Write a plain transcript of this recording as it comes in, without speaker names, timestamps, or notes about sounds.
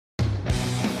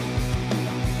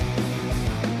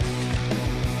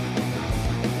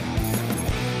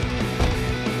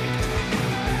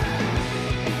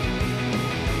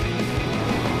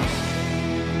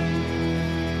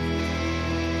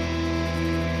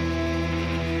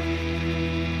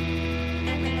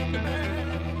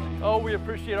we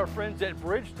appreciate our friends at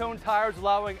Bridgestone Tires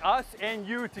allowing us and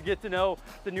you to get to know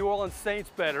the New Orleans Saints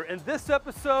better. In this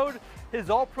episode, his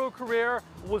all-pro career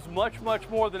was much, much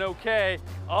more than okay.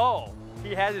 Oh,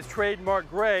 he had his trademark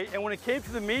gray, and when it came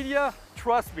to the media,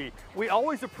 trust me, we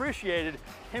always appreciated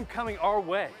him coming our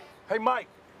way. Hey, Mike,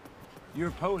 you're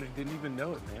a poet and didn't even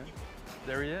know it, man.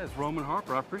 There he is, Roman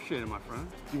Harper. I appreciate it, my friend.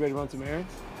 You ready to run some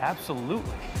errands?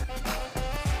 Absolutely.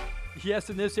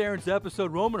 Yes, in this Errands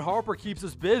episode, Roman Harper keeps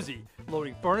us busy,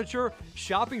 loading furniture,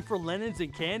 shopping for linens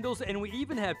and candles, and we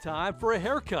even have time for a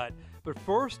haircut. But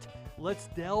first, let's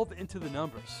delve into the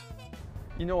numbers.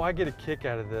 You know, I get a kick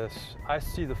out of this. I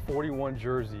see the 41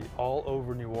 jersey all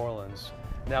over New Orleans.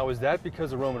 Now, is that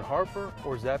because of Roman Harper,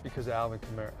 or is that because of Alvin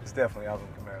Kamara? It's definitely Alvin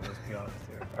Kamara, let's be honest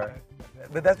here, all right?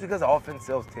 But that's because offense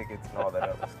sells tickets and all that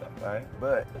other stuff, right?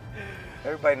 But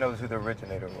everybody knows who the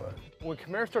originator was. When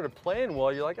Kamara started playing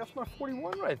well, you're like, that's my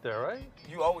 41 right there, right?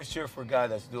 You always cheer for a guy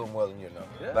that's doing well in your number.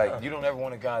 Yeah. Like, you don't ever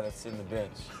want a guy that's sitting the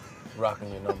bench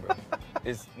rocking your number.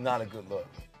 It's not a good look.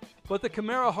 But the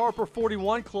Kamara Harper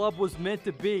 41 club was meant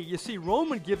to be. You see,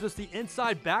 Roman gives us the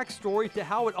inside backstory to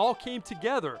how it all came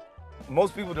together.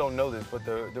 Most people don't know this, but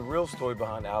the real story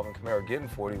behind Alvin Kamara getting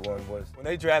 41 was when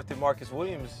they drafted Marcus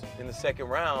Williams in the second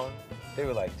round, they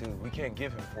were like, dude, we can't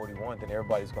give him 41. Then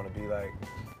everybody's going to be like,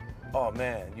 oh,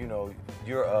 man, you know,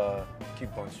 you're,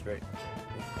 keep going straight.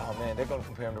 Oh, man, they're going to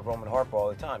compare him to Roman Harper all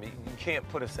the time. You can't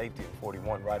put a safety at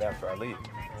 41 right after I leave.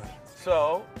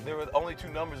 So there were only two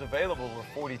numbers available were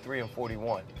 43 and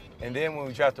 41. And then when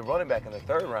we drafted running back in the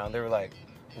third round, they were like,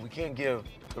 well, we can't give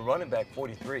the running back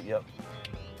 43. Yep.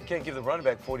 We can't give the running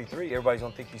back 43. Everybody's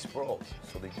gonna think he's Sproles.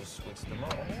 So they just switched them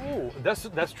up. Oh,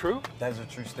 that's true? That's a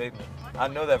true statement. I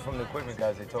know that from the equipment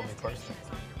guys. They told me personally.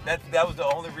 That was the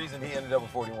only reason he ended up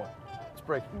with 41. It's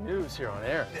breaking news here on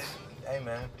Errands. Hey,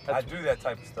 man, I do that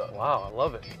type of stuff. Wow, I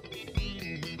love it.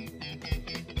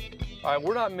 All right,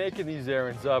 we're not making these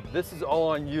errands up. This is all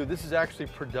on you. This is actually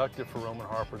productive for Roman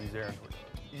Harper, these errands.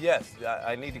 Yes,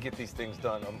 I need to get these things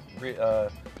done. I'm,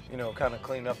 you know, kind of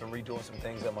cleaning up and redoing some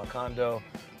things at my condo.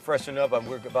 Freshen up.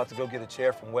 We're about to go get a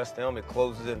chair from West Elm. It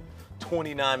closes in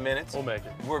 29 minutes. We'll make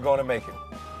it. We're going to make it.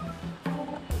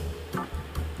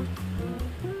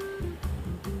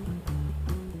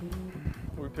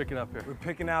 What are we picking up here? We're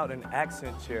picking out an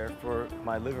accent chair for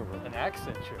my living room. An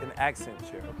accent chair? An accent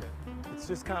chair. Okay. It's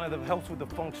just kind of helps with the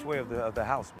feng shui of the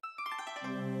house.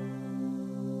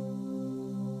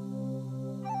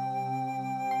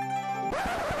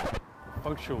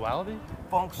 Functionality?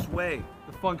 Feng shui.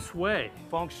 The feng shui.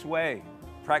 Feng shui.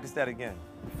 Practice that again.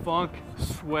 Feng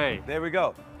shui. There we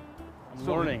go.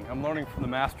 I'm learning from the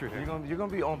master here. You're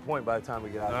gonna be on point by the time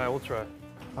we get out. All right, we'll try.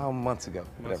 Months ago.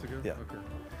 Months ago? Yeah. Okay.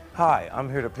 Hi, I'm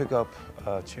here to pick up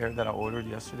a chair that I ordered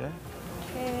yesterday.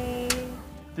 Okay.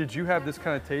 Did you have this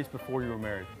kind of taste before you were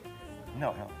married?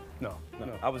 No, hell. No.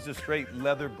 I was just straight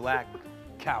leather black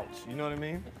couch. You know what I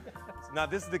mean? Now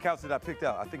this is the couch that I picked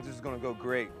out. I think this is gonna go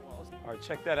great. All right,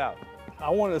 check that out. I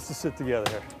want us to sit together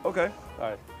here. Okay. All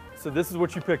right. So this is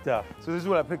what you picked out. So this is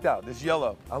what I picked out. This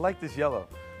yellow. I like this yellow.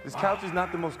 This couch is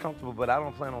not the most comfortable, but I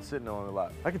don't plan on sitting on it a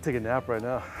lot. I could take a nap right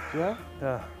now. Yeah?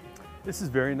 Yeah. This is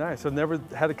very nice. I've never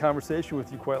had a conversation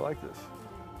with you quite like this.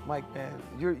 Mike, man,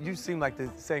 you seem like the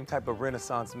same type of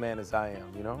Renaissance man as I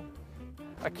am, you know?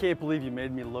 I can't believe you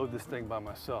made me load this thing by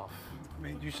myself. I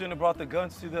mean, you shouldn't have brought the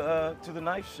guns to the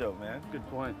knife show, man. Good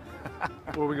point.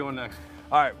 Where are we going next?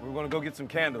 All right, we're gonna go get some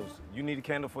candles. You need a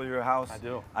candle for your house? I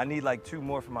do. I need like 2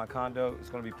 more for my condo. It's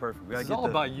gonna be perfect. It's all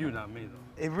about you, not me,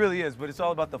 though. It really is, but it's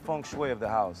all about the feng shui of the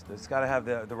house. It's gotta have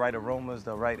the right aromas,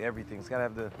 the right everything. It's gotta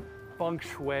have the... Feng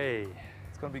shui.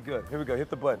 It's gonna be good. Here we go, hit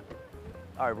the button.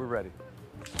 All right, we're ready.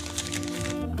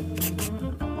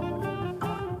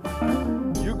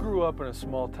 You grew up in a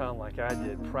small town like I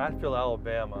did, Prattville,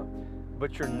 Alabama,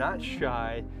 but you're not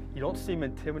shy, you don't seem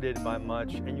intimidated by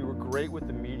much, and you were great with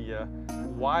the media.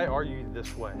 Why are you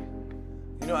this way?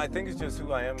 You know, I think it's just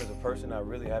who I am as a person. I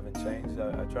really haven't changed.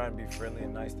 I try and be friendly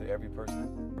and nice to every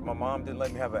person. My mom didn't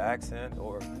let me have an accent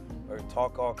or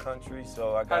talk all country,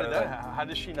 so I got it. How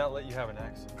does she not let you have an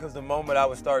accent? Because the moment I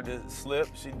would start to slip,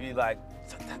 she'd be like,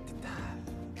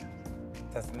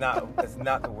 that's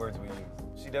not the words we use.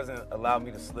 She doesn't allow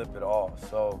me to slip at all.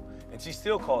 So, and she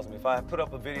still calls me. If I put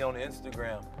up a video on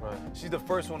Instagram, right, she's the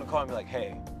first one to call me like,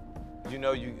 hey, you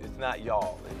know, it's not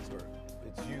y'all,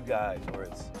 it's you guys, or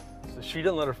it's... So she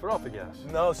didn't let her foot off the gas?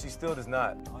 No, she still does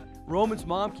not. Roman's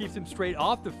mom keeps him straight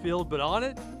off the field, but on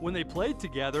it, when they played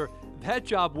together, that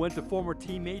job went to former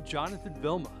teammate Jonathan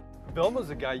Vilma. Vilma's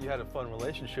a guy you had a fun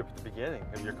relationship at the beginning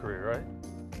of your career, right?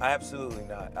 Absolutely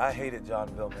not. I hated John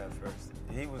Vilma at first.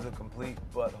 He was a complete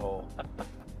butthole.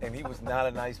 and he was not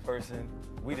a nice person.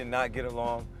 We did not get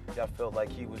along. I felt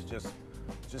like he was just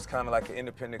kind of like an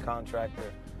independent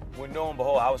contractor. When lo and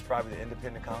behold, I was probably the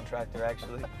independent contractor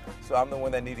actually. So I'm the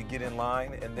one that needed to get in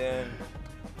line. And then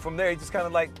from there, he just kind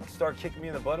of like started kicking me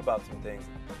in the butt about some things.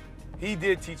 He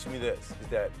did teach me this, is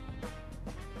that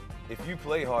if you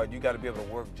play hard, you got to be able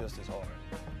to work just as hard.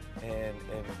 And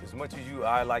as much as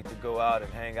I like to go out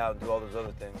and hang out and do all those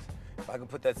other things, if I can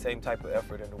put that same type of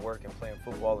effort into work and playing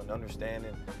football and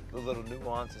understanding the little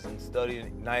nuances and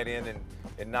studying night in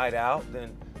and night out,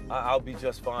 then I'll be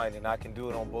just fine, and I can do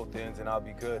it on both ends, and I'll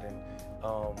be good.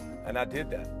 And I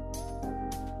did that.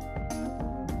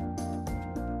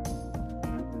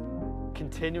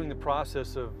 Continuing the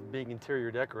process of being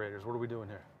interior decorators, what are we doing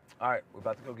here? All right, we're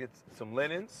about to go get some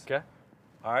linens. Okay.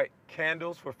 All right,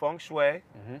 candles for feng shui.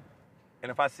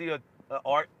 And if I see an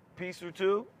art piece or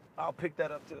two, I'll pick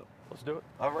that up too. Let's do it.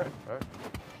 All right. All right.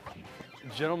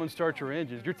 Gentlemen, start your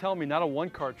engines. You're telling me not a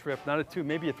 1-car trip, not a 2,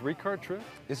 maybe a 3-car trip?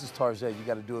 This is Tarjay. You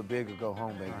got to do it big or go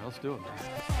home, baby. All right, let's do it, man.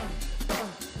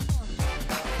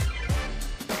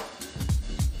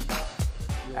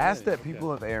 Ask that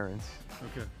people of errands,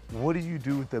 Okay. what do you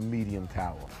do with the medium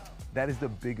towel? That is the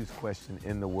biggest question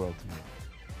in the world to me.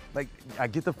 Like, I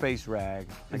get the face rag.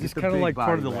 I Is get this the kind of big like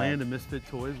part of body the rag. land of misfit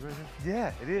toys right here?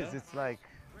 Yeah, it is. It's like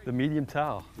The medium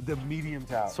towel. the medium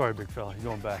towel. Sorry, big fella, you're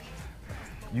going back.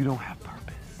 You don't have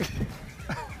purpose.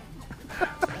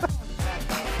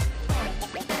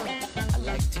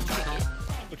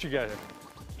 What you got here?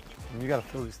 You got to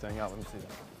fill this thing out. Let me see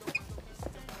that.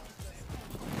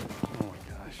 Oh my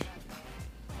gosh.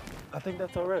 I think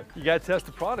that's all right. You got to test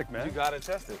the product, man. You gotta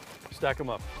test it. Stack them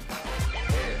up.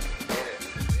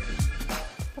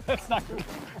 That's not good.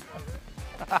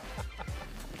 All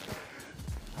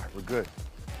right, we're good.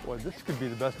 Boy, this could be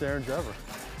the best errands ever.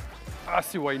 I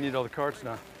see why you need all the carts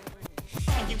now.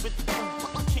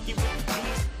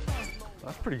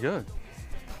 That's pretty good.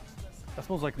 That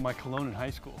smells like my cologne in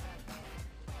high school.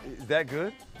 Is that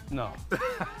good? No.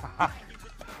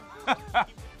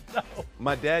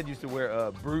 My dad used to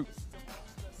wear Brute.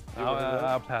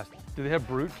 I'll pass. Do they have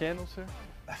Brute candles here?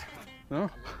 No?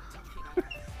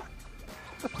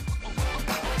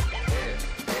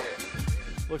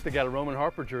 Look, they got a Roman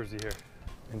Harper jersey here.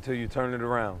 Until you turn it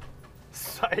around.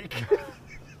 Psych.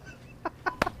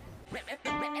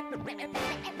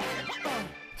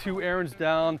 2 errands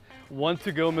down, 1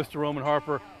 to go, Mr. Roman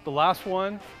Harper. The last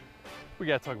one, we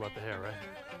gotta talk about the hair, right?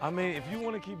 I mean, if you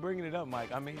want to keep bringing it up,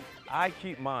 Mike, I mean, I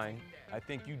keep mine. I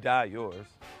think you dye yours.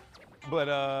 But,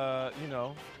 you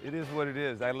know, it is what it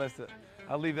is.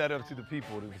 I'll leave that up to the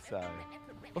people to decide.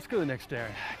 Let's go to the next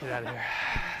errand. Get out of here.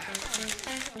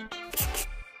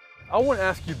 I want to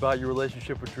ask you about your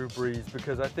relationship with Drew Brees,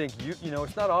 because I think you know,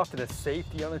 it's not often a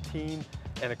safety on a team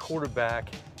and a quarterback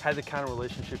had the kind of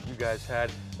relationship you guys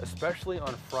had, especially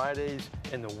on Fridays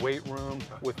in the weight room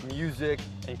with music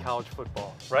and college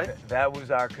football, right? That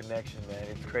was our connection, man.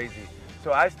 It's crazy.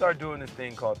 So I started doing this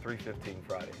thing called 315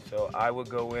 Friday. So I would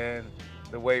go in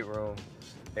the weight room,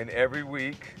 and every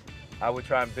week I would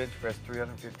try and bench press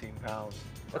 315 pounds.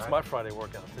 That's right? my Friday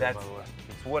workout too, by the way.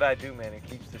 It's what I do, man. It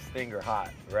keeps the stinger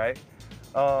hot, right?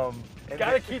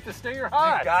 Gotta keep the stinger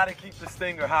hot. You gotta keep the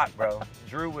stinger hot, bro.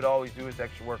 Drew would always do his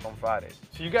extra work on Fridays.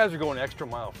 So you guys are going extra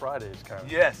mile Fridays, kind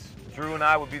of. Yes, Drew and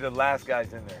I would be the last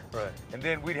guys in there. Right. And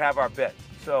then we'd have our bets.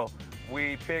 So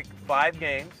we pick 5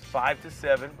 games, 5 to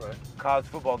 7 college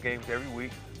football games every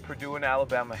week. Purdue and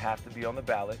Alabama have to be on the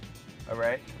ballot, all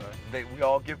right? We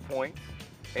all give points,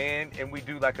 and we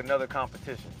do like another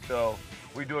competition. So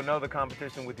we do another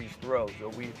competition with these throws. So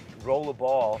we roll a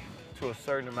ball to a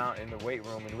certain amount in the weight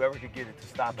room, and whoever could get it to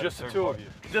stop at Just a the certain two point. of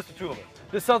you. Just the 2 of us.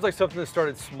 This sounds like something that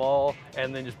started small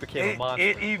and then just became a monster.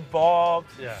 It evolved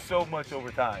Yeah. so much over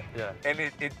time. Yeah. And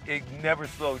it never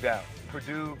slowed down.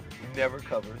 Purdue never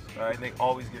covers, all right? They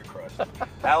always get crushed.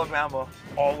 Alabama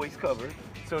always covers.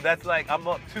 So that's like, I'm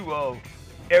up 2-0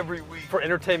 every week. For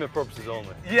entertainment purposes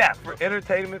only. Yeah, for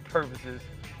entertainment purposes,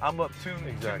 I'm up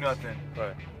 2-0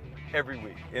 Right. every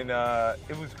week. And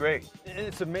it was great.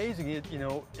 It's amazing, you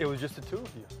know, it was just the two of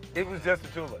you. It was just the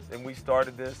 2 of us. And we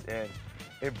started this, and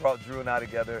it brought Drew and I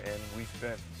together, and we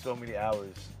spent so many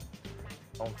hours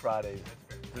on Fridays,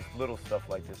 just little stuff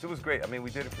like this. It was great. I mean, we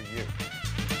did it for years.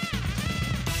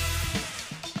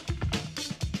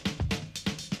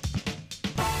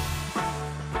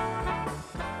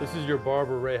 This is your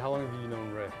barber, Ray. How long have you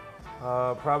known Ray?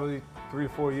 Probably 3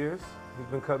 to 4 years. He's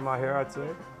been cutting my hair, I'd say.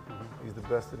 He's the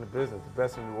best in the business, the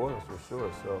best in New Orleans for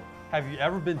sure. So Have you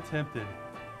ever been tempted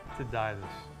to dye this?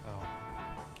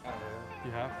 I have.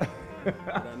 You have?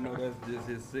 But I know that's just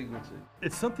his signature.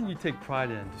 It's something you take pride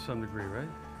in to some degree, right?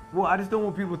 Well, I just don't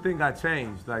want people to think I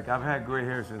changed. Like, I've had gray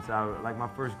hair since like my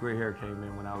first gray hair came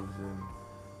in when I was in,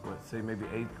 say maybe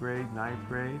 8th grade, 9th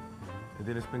grade. And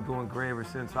then it's been going gray ever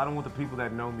since. So I don't want the people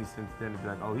that know me since then to be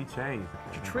like, oh, he changed.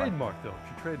 It's your trademark, though.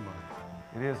 It's your trademark.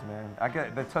 It is, man. I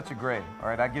got the touch of gray, all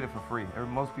right? I get it for free.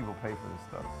 Most people pay for this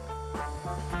stuff.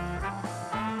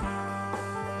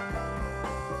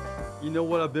 You know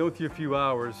what? I've been with you a few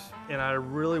hours, and I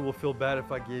really will feel bad if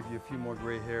I gave you a few more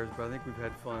gray hairs, but I think we've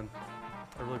had fun.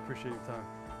 I really appreciate your time.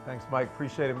 Thanks, Mike.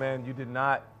 Appreciate it, man. You did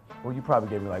not. Well, you probably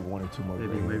gave me like 1 or 2 more.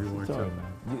 Maybe one or two.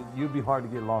 Man. You'd be hard to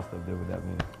get lost up there with that,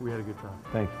 man. We had a good time.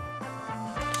 Thank you.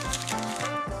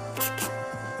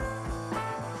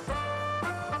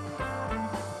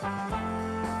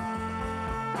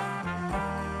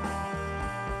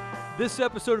 This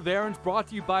episode of Errands brought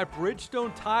to you by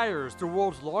Bridgestone Tires, the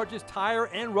world's largest tire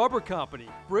and rubber company.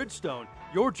 Bridgestone,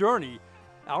 your journey,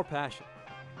 our passion.